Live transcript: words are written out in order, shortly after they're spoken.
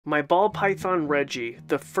My ball python Reggie,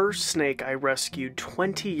 the first snake I rescued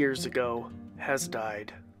 20 years ago, has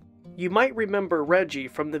died. You might remember Reggie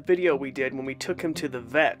from the video we did when we took him to the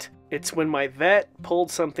vet. It's when my vet pulled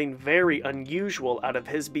something very unusual out of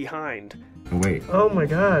his behind. Wait. Oh my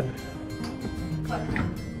god.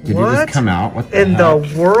 Did what? He just come out? What the in heck?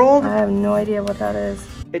 the world? I have no idea what that is.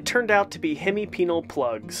 It turned out to be hemipenal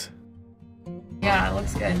plugs. Yeah, it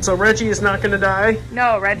looks good. So Reggie is not gonna die?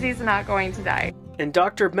 No, Reggie's not going to die. And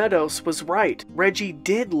Dr. Meadows was right. Reggie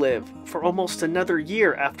did live for almost another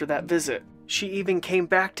year after that visit. She even came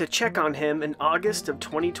back to check on him in August of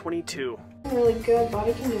 2022. Really good.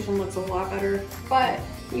 Body condition looks a lot better, but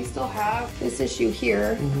we still have this issue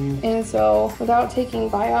here. And so without taking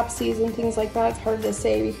biopsies and things like that, it's hard to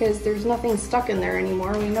say because there's nothing stuck in there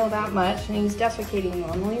anymore. We know that much, and he's defecating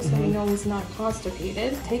normally, so we know he's not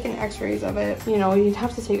constipated. Taking x-rays of it, you know, you'd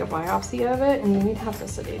have to take a biopsy of it, and then we'd have to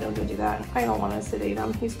sedate him to do that. I don't want to sedate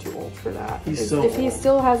him. He's too old for that. If he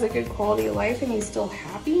still has a good quality of life and he's still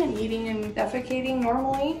happy and eating and defecating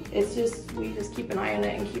normally, it's just, we just keep an eye on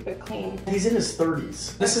it and keep it clean. He's in his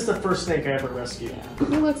 30s. This is the first snake I ever rescued.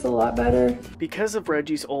 He looks a lot better. Because of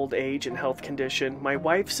Reggie's old age and health condition, my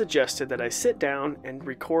wife suggested that I sit down and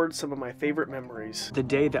record some of my favorite memories. The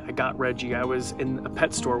day that I got Reggie, I was in a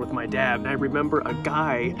pet store with my dad, and I remember a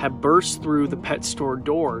guy had burst through the pet store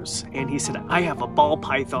doors, and he said, "I have a ball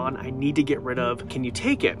python I need to get rid of. Can you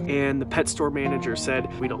take it?" And the pet store manager said,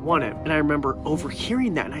 "We don't want it." And I remember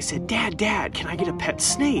overhearing that, and I said, Dad, can I get a pet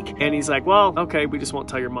snake?" And he's like, "Well, okay, we just won't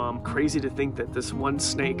tell your mom." Crazy to think that this one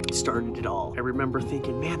snake started it all. I remember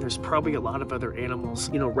thinking, man, there's probably a lot of other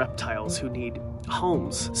animals, you know, reptiles who need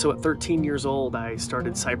homes. So at 13 years old, I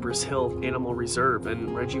started Cyprus Hill Animal Reserve,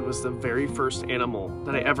 and Reggie was the very first animal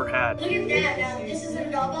that I ever had. Look at that. Now, this is a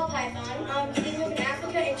ball python. They live in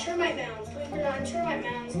Africa and termite mounds. Believe it or not, termite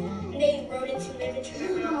mounds. And they rodents who live in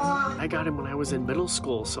termite mounds. I got him when I was in middle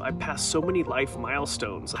school, so I passed so many life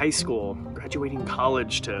milestones. High school, graduating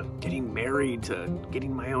college, to getting married, to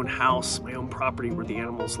getting my own house, my own property where the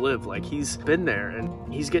animals live. Like, he's been there,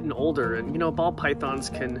 and he's getting older. And, you know, ball pythons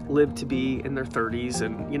can live to be in their 30s.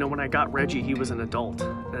 And, you know, when I got Reggie, he was an adult.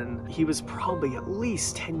 And he was probably at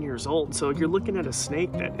least 10 years old. So you're looking at a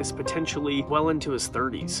snake that is potentially well into his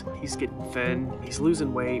 30s. He's getting fed, he's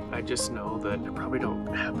losing weight. I just know that I probably don't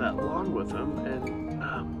have that long with him. And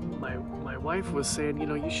my wife was saying, you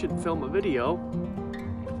know, you should film a video.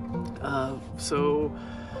 So,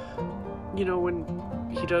 you know, when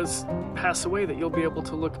he does pass away, that you'll be able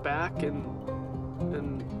to look back and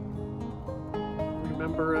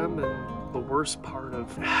remember him. And the worst part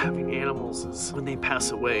of having animals is when they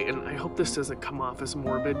pass away. And I hope this doesn't come off as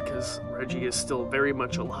morbid, because Reggie is still very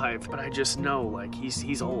much alive, but I just know, like,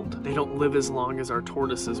 he's old. They don't live as long as our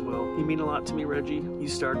tortoises will. You mean a lot to me, Reggie. You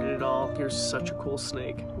started it all. You're such a cool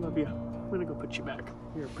snake. I love you. I'm gonna go put you back.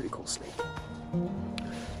 You're a pretty cool snake.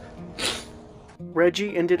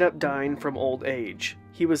 Reggie ended up dying from old age.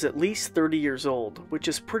 He was at least 30 years old, which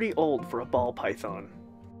is pretty old for a ball python.